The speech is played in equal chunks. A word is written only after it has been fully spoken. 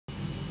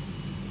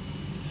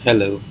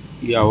Hello,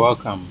 you are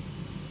welcome.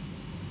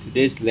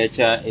 Today's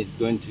lecture is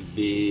going to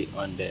be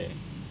on the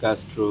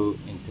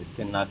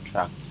gastrointestinal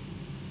tract.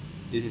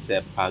 This is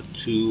a part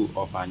 2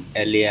 of an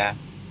earlier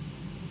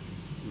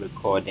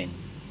recording,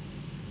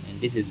 and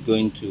this is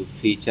going to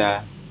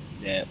feature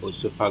the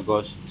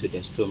esophagus to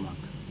the stomach.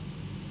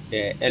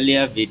 The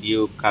earlier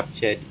video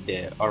captured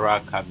the oral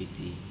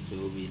cavity, so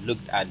we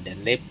looked at the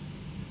lip,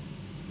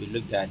 we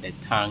looked at the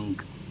tongue,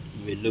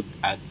 we looked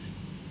at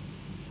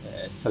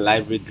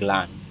salivary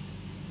glands.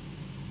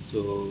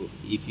 So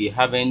if you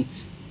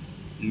haven't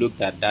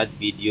looked at that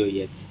video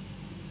yet,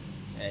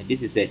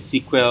 this is a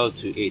sequel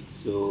to it,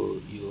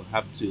 so you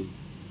have to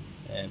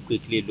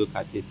quickly look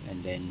at it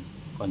and then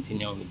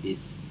continue with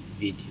this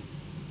video.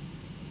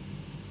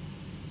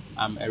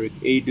 I'm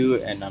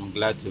Aidoo and I'm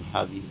glad to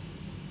have you.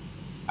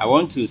 I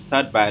want to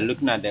start by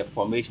looking at the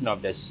formation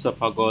of the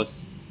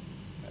esophagus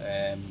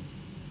um,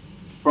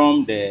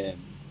 from the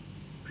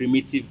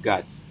primitive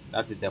gut,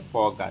 that is the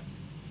foregut.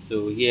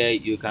 So here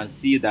you can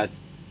see that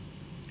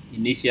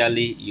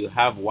initially you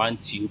have one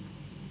tube.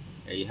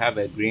 You have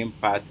a green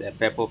part, a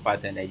purple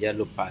part, and a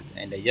yellow part,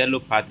 and the yellow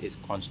part is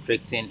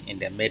constricting in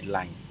the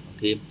midline.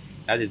 Okay,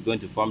 that is going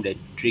to form the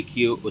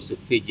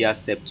tracheoesophageal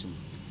septum,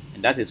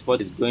 and that is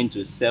what is going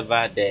to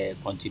sever the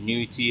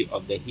continuity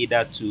of the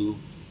hitherto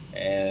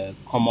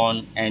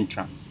common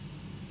entrance.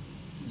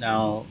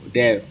 Now,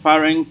 the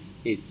pharynx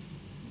is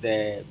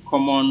the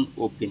common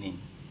opening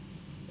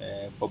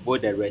for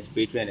both the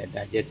respiratory and the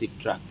digestive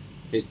tract.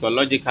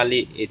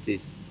 Histologically, it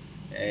is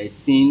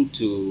seen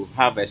to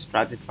have a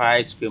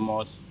stratified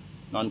squamous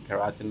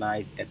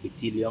non-keratinized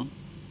epithelium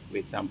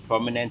with some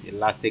prominent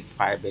elastic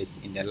fibers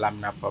in the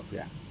lamina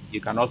propria. You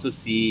can also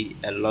see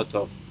a lot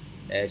of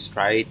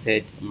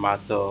striated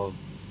muscle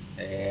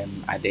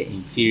at the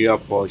inferior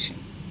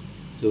portion.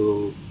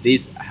 So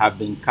these have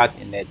been cut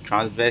in a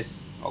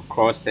transverse or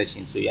cross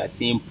section. So you are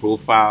seeing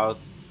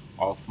profiles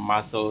of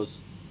muscles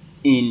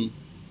in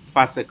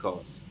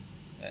fascicles.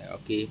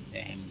 Okay,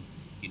 and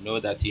you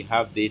know that you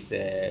have these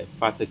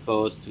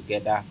fascicles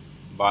together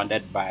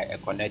bounded by a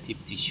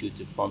connective tissue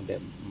to form the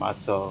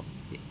muscle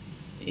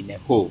in a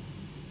whole.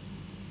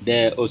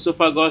 The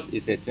esophagus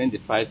is a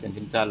 25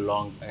 centimeter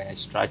long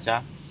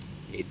structure.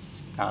 It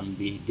can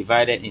be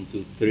divided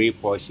into three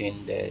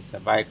portions: the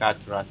cervical,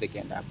 thoracic,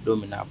 and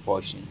abdominal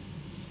portions.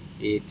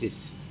 It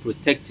is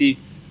protective,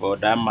 for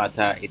that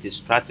matter. It is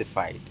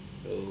stratified.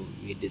 So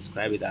we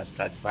describe it as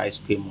stratified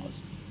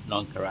squamous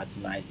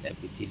non-keratinized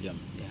epithelium.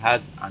 It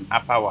has an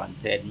upper one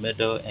third,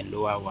 middle, and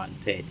lower one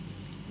third,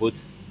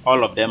 both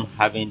all of them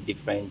having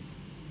different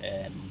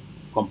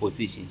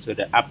composition. So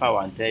the upper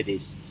one third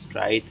is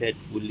striated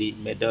fully,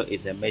 middle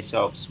is a mixture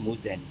of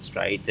smooth and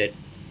striated,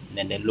 and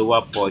then the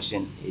lower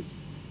portion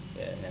is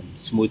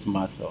smooth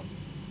muscle.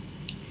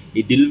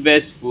 It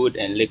delivers food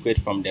and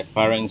liquid from the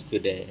pharynx to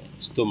the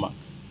stomach,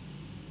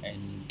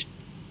 and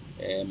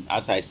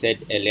as I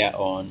said earlier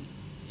on,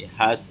 it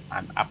has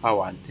an upper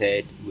one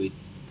third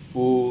with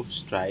full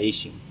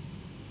striation,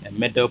 a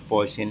middle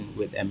portion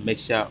with a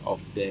mixture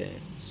of the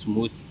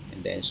smooth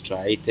and then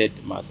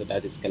striated muscle,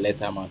 that is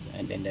skeletal muscle,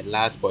 and then the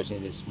last portion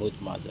is the smooth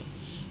muscle.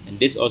 And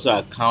this also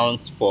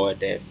accounts for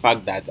the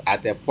fact that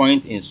at a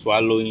point in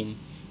swallowing,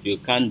 you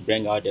can't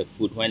bring out the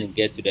food when it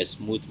gets to the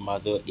smooth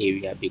muscle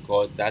area,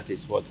 because that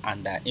is what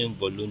under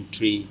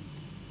involuntary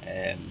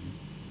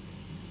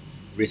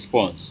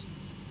response,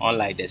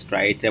 unlike the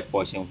striated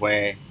portion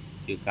where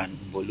you can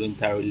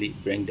voluntarily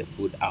bring the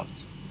food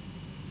out.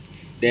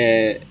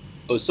 The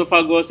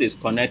esophagus is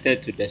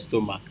connected to the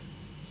stomach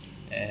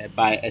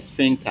by a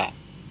sphincter.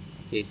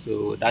 Okay,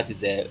 so that is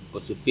the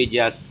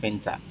esophageal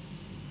sphincter.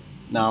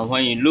 Now,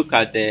 when you look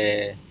at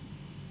the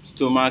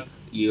stomach,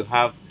 you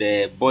have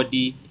the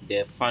body,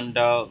 the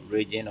fundal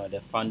region or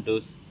the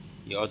fundus.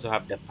 You also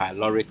have the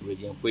pyloric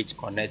region, which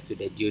connects to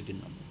the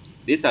duodenum.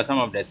 These are some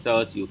of the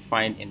cells you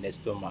find in the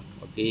stomach.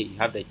 Okay, you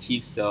have the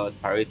chief cells,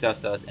 parietal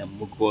cells, and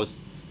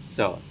mucous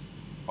cells,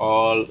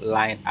 all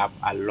lined up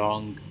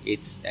along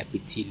its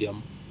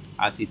epithelium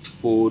as it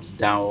folds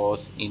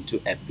downwards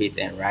into a pit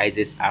and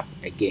rises up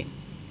again.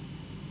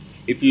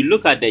 If you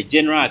look at the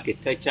general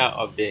architecture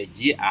of the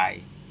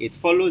GI, it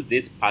follows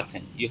this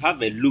pattern. You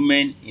have a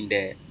lumen in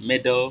the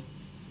middle,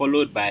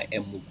 followed by a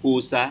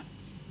mucosa,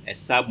 a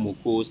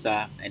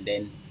submucosa, and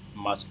then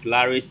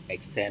muscularis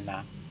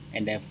externa,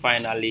 and then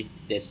finally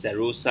the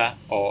serosa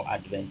or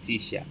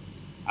adventitia,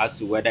 as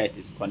to whether it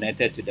is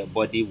connected to the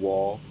body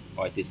wall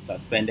or it is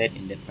suspended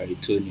in the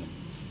peritoneum.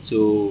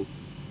 So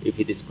if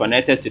it is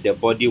connected to the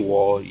body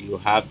wall, you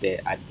have the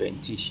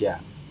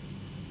adventitia.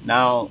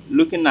 Now,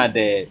 looking at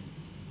the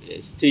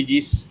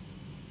stages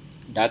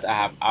that I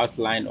have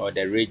outlined, or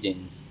the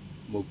regions: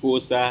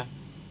 mucosa,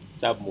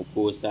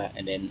 submucosa,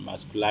 and then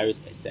muscularis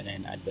externa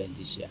and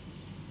adventitia.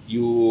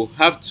 You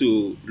have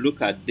to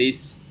look at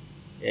these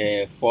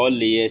four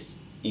layers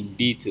in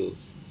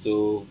details.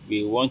 So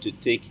we want to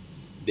take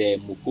the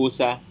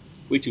mucosa,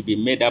 which will be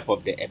made up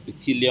of the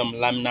epithelium,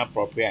 lamina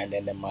propria, and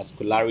then the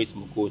muscularis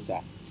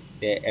mucosa.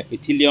 The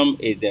epithelium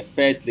is the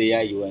first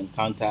layer you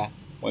encounter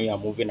when you are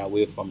moving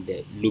away from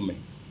the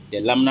lumen. The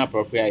lamina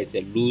propria is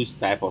a loose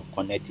type of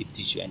connective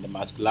tissue, and the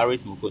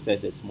muscularis mucosa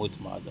is a smooth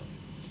muscle.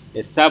 The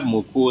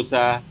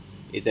submucosa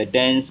is a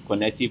dense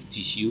connective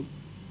tissue,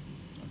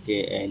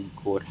 okay, and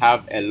could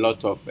have a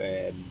lot of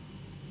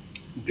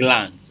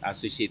glands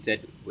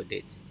associated with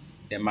it.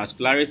 The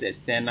muscularis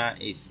externa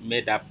is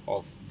made up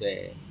of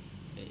the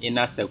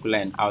inner circular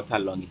and outer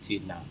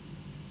longitudinal.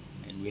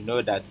 And we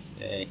know that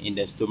in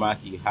the stomach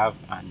you have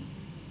an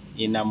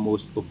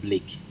innermost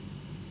oblique.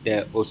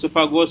 The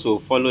oesophagus will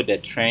follow the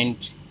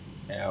trend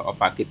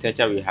of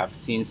architecture we have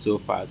seen so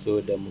far.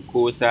 So the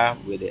mucosa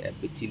with the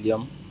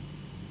epithelium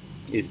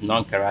is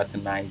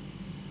non-keratinized.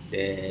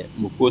 The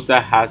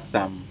mucosa has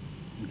some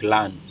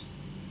glands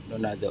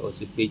known as the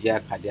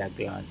oesophageal cardiac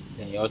glands.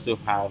 Then you also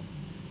have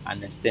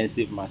an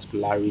extensive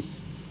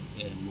muscularis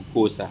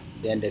mucosa.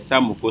 Then the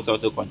submucosa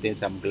also contains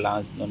some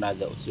glands known as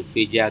the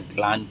oesophageal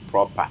gland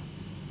proper,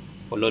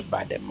 followed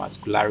by the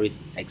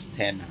muscularis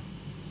externa.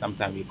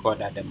 Sometimes we call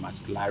that the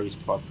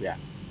muscularis propria,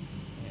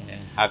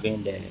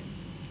 having the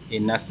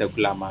inner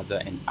circular muscle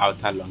and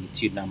outer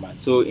longitudinal muscle.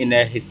 So in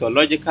a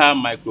histological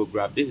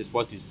micrograph, this is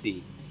what you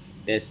see.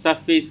 The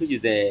surface, which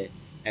is the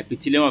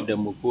epithelium of the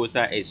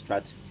mucosa, is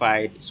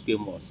stratified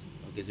squamous.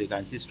 Okay, so you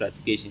can see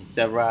stratification,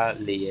 several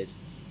layers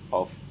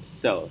of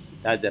cells.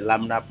 That's the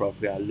lamina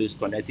propria, loose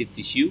connective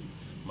tissue.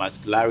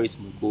 Muscularis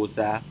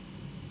mucosa,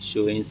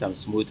 showing some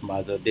smooth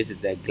muscle. This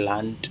is a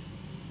gland,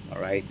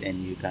 all right,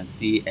 and you can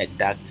see a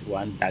duct,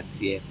 one duct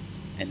here,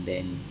 and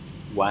then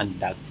one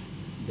duct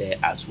there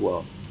as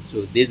well.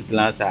 So these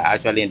glands are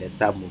actually in the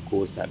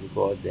submucosa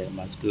because the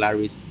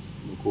muscularis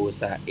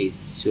mucosa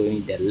is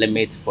showing the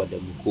limit for the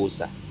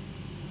mucosa.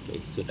 Okay,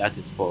 so that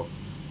is for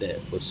the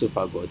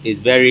oesophagus. It's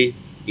very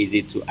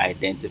easy to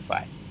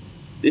identify.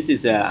 This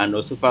is an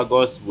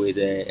oesophagus with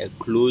a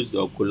closed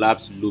or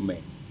collapsed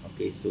lumen.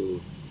 Okay, so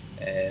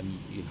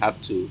you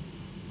have to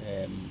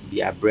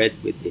be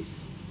abreast with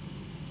this.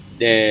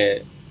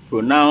 The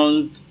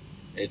pronounced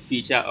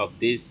feature of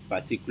this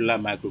particular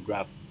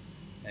micrograph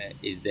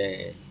is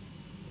the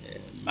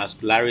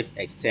muscularis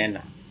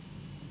externa.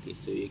 Okay,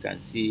 so you can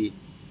see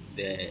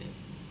the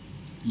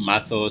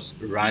muscles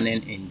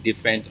running in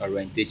different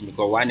orientation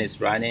because one is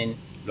running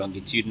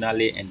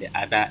longitudinally and the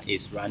other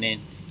is running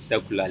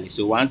circularly.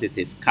 So once it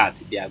is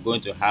cut, they are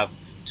going to have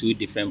two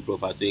different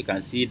profiles. So you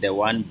can see the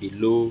one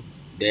below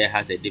there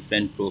has a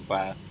different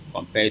profile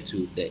compared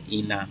to the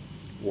inner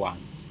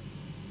ones.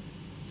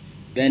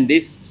 Then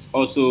this is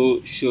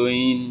also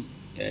showing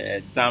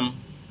some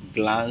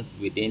glands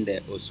within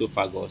the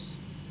oesophagus.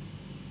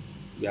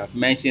 We have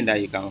mentioned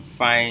that you can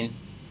find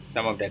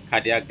some of the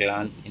cardiac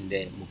glands in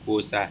the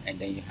mucosa, and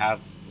then you have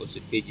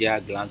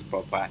oesophageal glands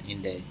proper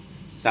in the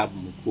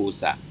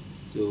submucosa.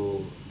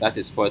 So that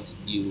is what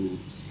you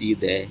see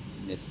there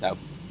in the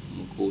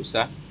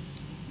submucosa.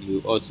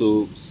 You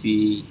also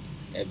see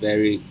a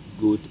very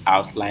good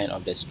outline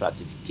of the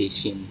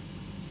stratification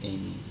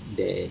in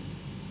the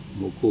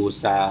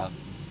mucosa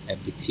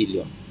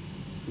epithelium,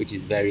 which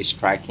is very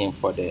striking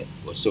for the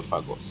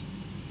oesophagus.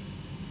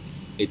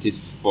 It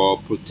is for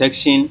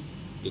protection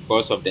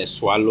because of the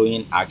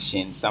swallowing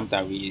action.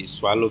 Sometimes we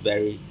swallow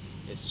very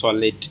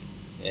solid,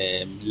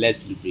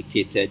 less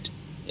lubricated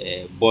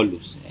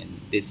bolus,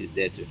 and this is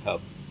there to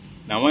help.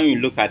 Now, when we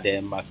look at the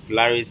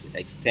muscularis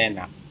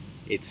externa,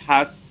 it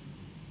has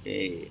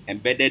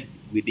embedded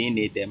within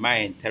it the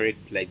myenteric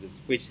plexus,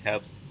 which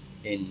helps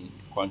in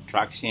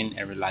contraction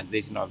and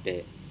relaxation of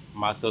the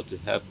muscle to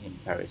help in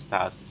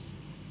peristalsis.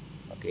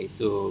 Okay,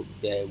 so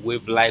the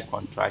wave-like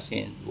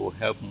contractions will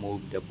help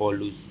move the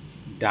bolus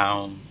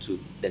down to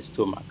the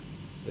stomach.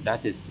 So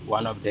that is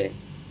one of the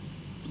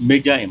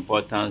major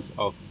importance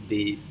of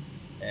these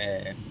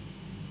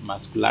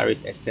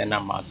muscularis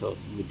externa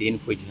muscles, within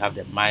which you have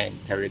the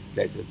myenteric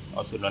plexus,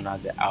 also known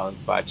as the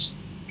Albach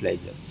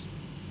plexus.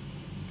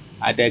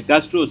 At the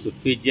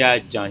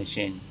gastroesophageal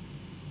junction,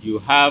 you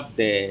have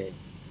the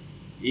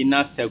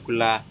inner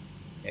circular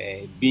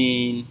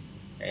being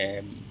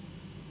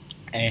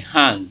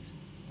enhanced,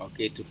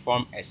 okay, to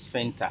form a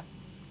sphincter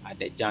at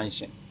the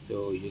junction.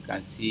 So you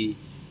can see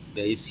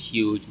there is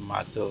huge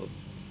muscle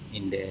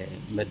in the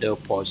middle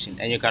portion,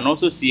 and you can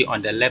also see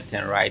on the left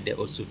and right the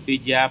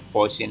oesophageal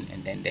portion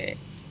and then the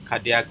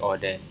cardiac or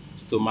the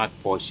stomach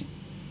portion.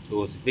 So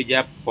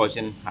oesophageal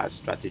portion has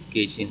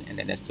stratification, and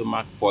then the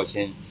stomach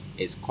portion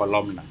is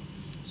columnar.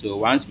 So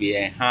once we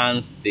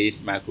enhance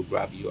this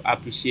micrograph, you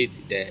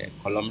appreciate the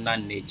columnar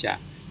nature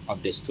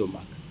of the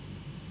stomach.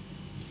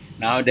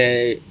 Now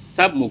the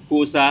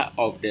submucosa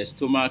of the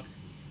stomach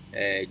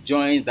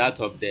joins that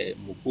of the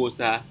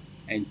mucosa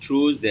and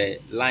throws the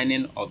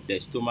lining of the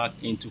stomach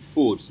into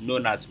folds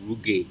known as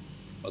rugae.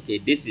 Okay,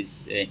 this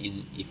is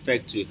in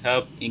effect to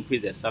help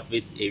increase the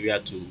surface area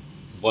to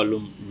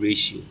volume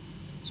ratio.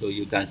 So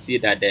you can see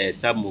that the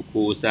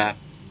submucosa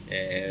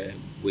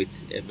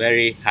with a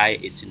very high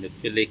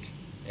eosinophilic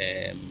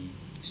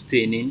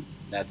staining,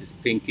 that is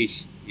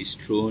pinkish, is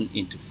thrown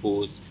into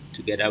folds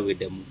together with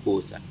the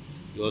mucosa.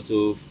 You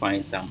also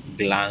find some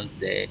glands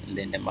there, and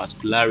then the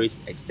muscularis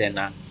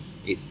externa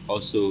is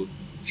also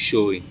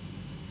showing.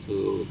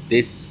 So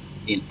this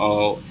in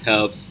all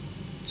helps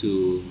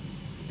to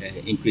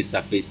increase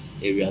surface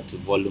area to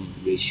volume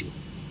ratio.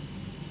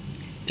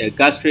 The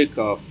gastric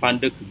or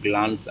fungal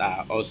glands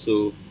are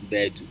also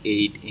there to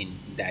aid in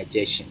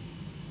digestion.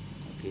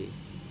 Okay,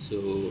 so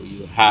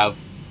you have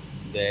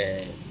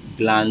the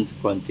gland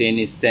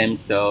containing stem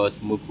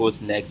cells, mucous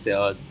neck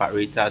cells,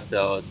 parietal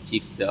cells,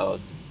 chief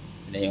cells,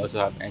 and then you also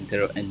have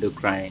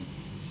enteroendocrine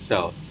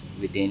cells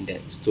within the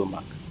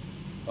stomach.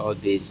 All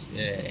this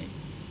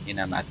in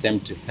an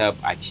attempt to help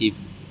achieve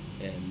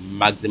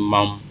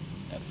maximum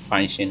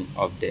function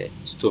of the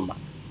stomach.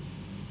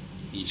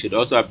 You should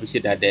also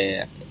appreciate that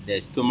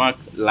the stomach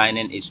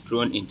lining is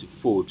thrown into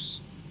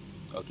folds,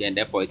 okay, and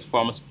therefore it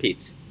forms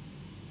pit.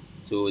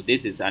 So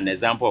this is an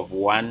example of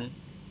one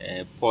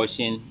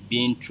portion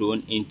being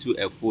thrown into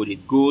a fold.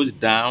 It goes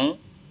down,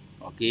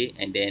 okay,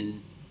 and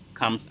then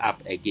comes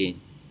up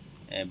again.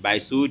 By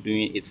so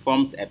doing, it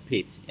forms a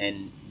pit,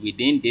 and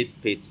within this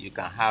pit, you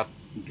can have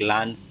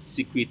glands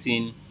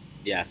secreting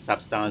their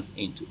substance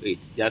into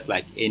it, just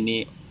like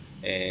any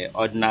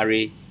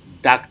ordinary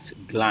duct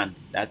gland,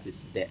 that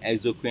is the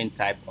exocrine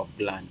type of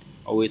gland,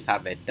 always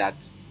have a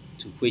duct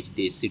to which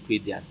they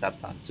secrete their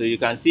substance. So you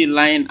can see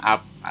lying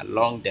up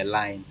along the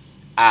line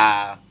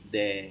are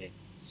the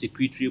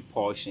secretory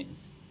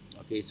portions.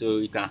 Okay, so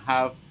you can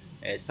have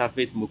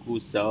surface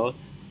mucous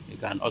cells, you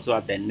can also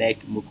have the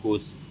neck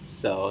mucous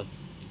cells,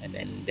 and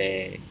then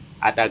the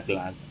other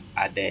glands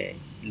at the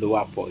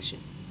lower portion.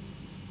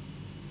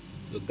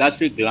 So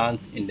gastric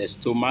glands in the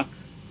stomach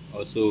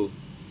also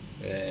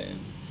uh,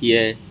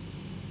 here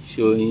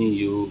showing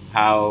you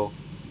how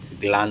the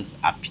glands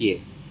appear.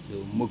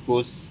 So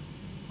mucus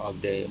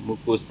of the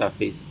mucous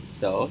surface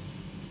cells,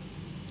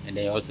 and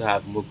then you also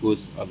have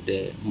mucus of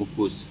the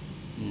mucous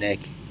neck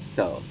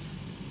cells.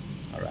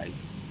 All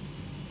right.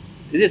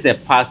 This is a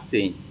past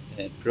stain,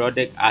 a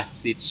periodic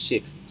acid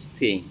shift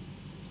stain.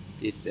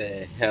 This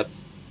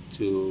helps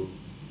to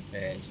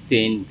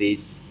stain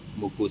these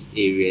mucous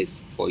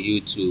areas for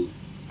you to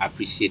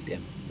appreciate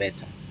them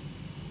better.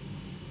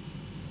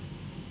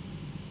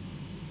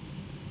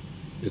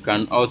 You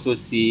can also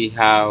see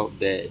how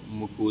the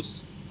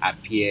mucus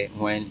appear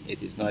when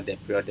it is not the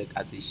periodic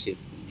acid shift.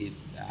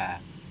 These are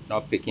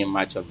not picking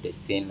much of the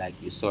stain like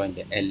you saw in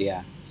the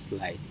earlier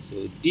slide.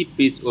 So deep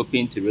pits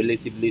open to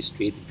relatively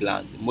straight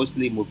glands,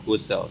 mostly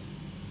mucous cells.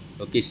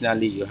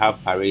 Occasionally you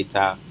have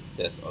parietal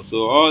cells.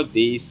 Also all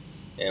these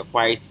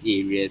white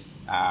areas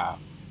are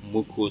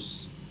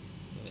mucus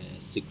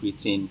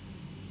secreting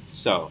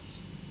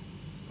cells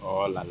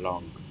all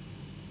along.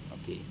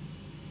 Okay,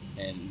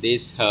 and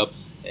this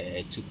helps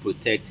to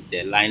protect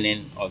the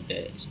lining of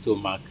the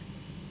stomach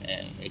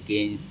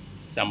against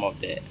some of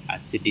the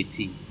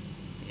acidity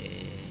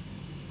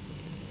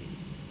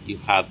you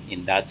have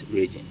in that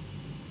region.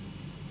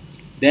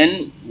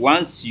 Then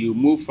once you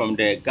move from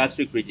the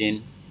gastric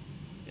region,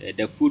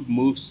 the food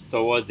moves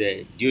towards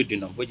the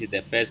duodenum, which is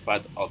the first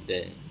part of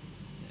the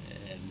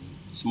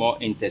small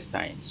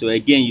intestine. So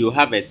again, you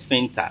have a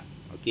sphincter,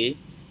 okay,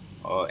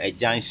 or a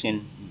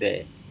junction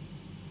there.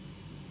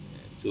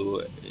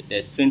 So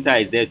the sphincter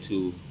is there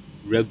to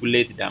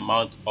regulate the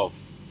amount of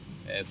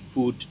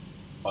food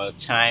or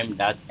chyme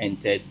that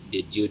enters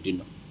the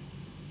duodenum.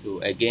 So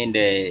again,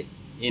 the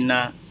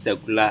inner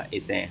circular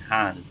is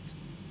enhanced,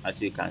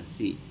 as you can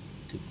see,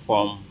 to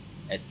form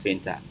a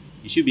sphincter.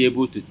 You should be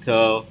able to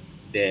tell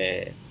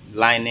the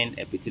lining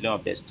epithelium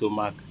of the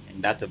stomach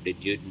and that of the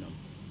duodenum.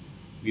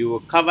 We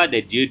will cover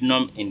the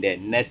duodenum in the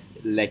next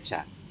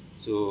lecture.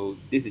 So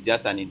this is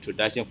just an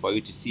introduction for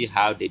you to see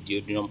how the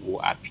duodenum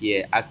will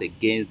appear as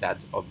against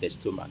that of the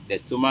stomach. The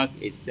stomach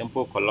is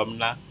simple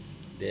columnar.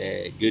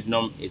 The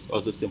duodenum is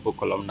also simple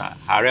columnar.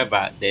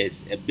 However,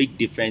 there's a big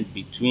difference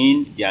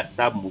between their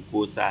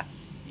submucosa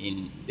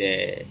in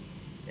the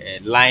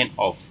line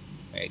of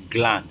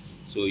glands.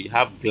 So you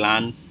have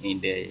glands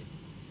in the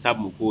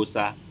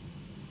submucosa,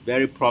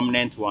 very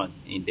prominent ones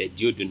in the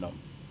duodenum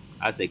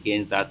as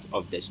against that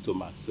of the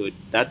stomach. So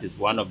that is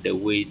one of the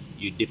ways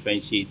you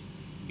differentiate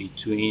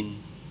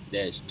between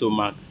the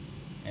stomach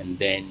and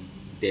then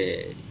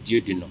the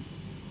duodenum.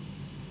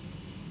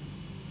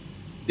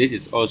 This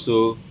is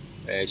also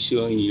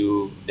showing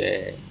you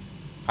the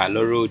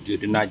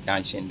pyloroduodenal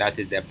junction, that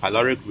is the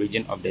pyloric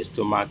region of the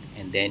stomach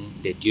and then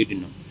the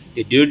duodenum.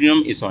 The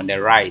duodenum is on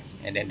the right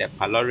and then the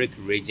pyloric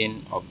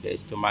region of the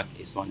stomach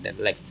is on the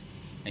left.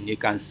 And you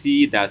can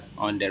see that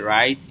on the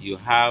right you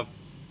have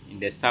in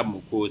the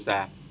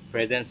submucosa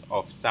presence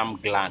of some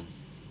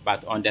glands,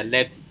 but on the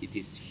left it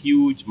is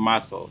huge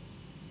muscles.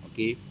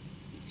 Okay,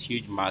 it's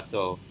huge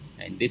muscle,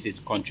 and this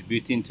is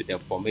contributing to the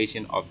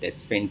formation of the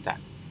sphincter.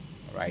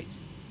 All right,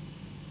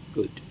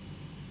 good.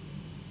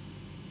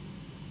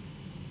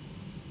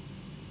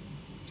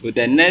 So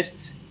the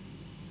next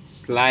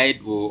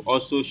slide will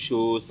also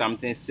show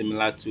something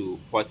similar to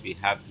what we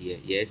have here.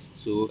 Yes,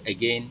 so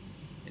again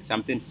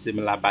something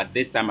similar, but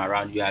this time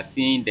around you are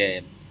seeing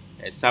the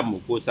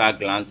submucosal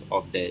glands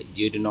of the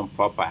duodenum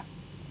proper,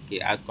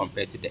 okay, as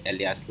compared to the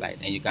earlier slide,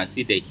 and you can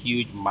see the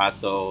huge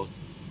muscles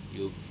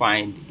you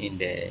find in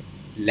the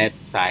left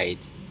side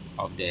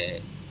of the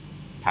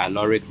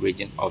pyloric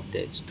region of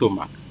the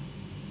stomach.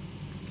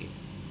 Okay.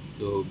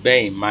 So bear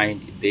in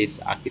mind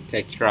these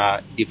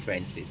architectural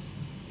differences.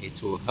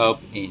 It will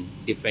help in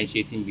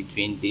differentiating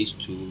between these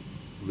two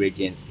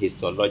regions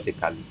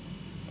histologically.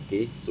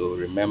 Okay, so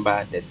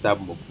remember the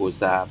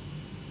submucosa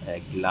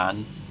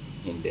glands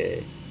in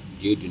the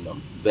duodenum,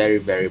 very,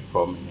 very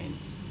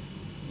prominent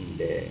in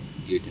the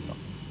duodenum.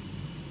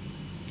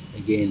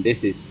 Again,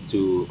 this is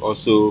to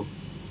also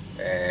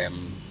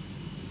um,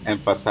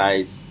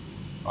 emphasize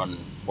on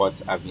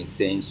what I've been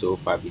saying so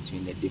far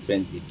between the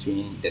difference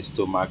between the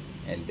stomach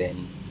and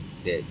then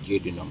the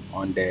duodenum.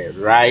 On the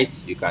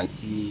right, you can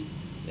see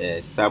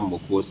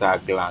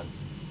submucosal glands,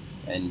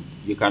 and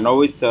you can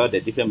always tell the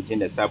difference between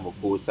the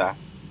submucosa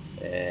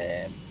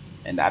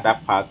and other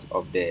parts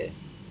of the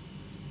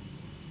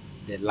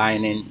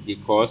lining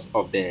because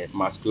of the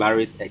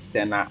muscularis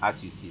externa,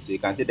 as you see. So you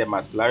can see the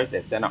muscularis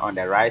externa on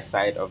the right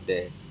side of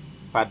the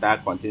part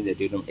that contains the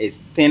duodenum is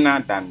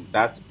thinner than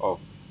that of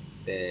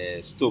the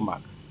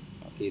stomach.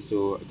 Okay,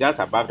 so just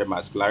above the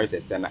muscularis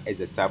externa is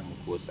the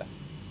submucosa.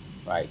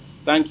 Right.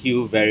 Thank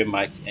you very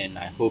much, and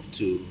I hope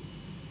to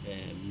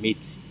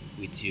meet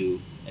with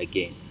you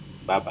again.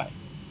 Bye bye.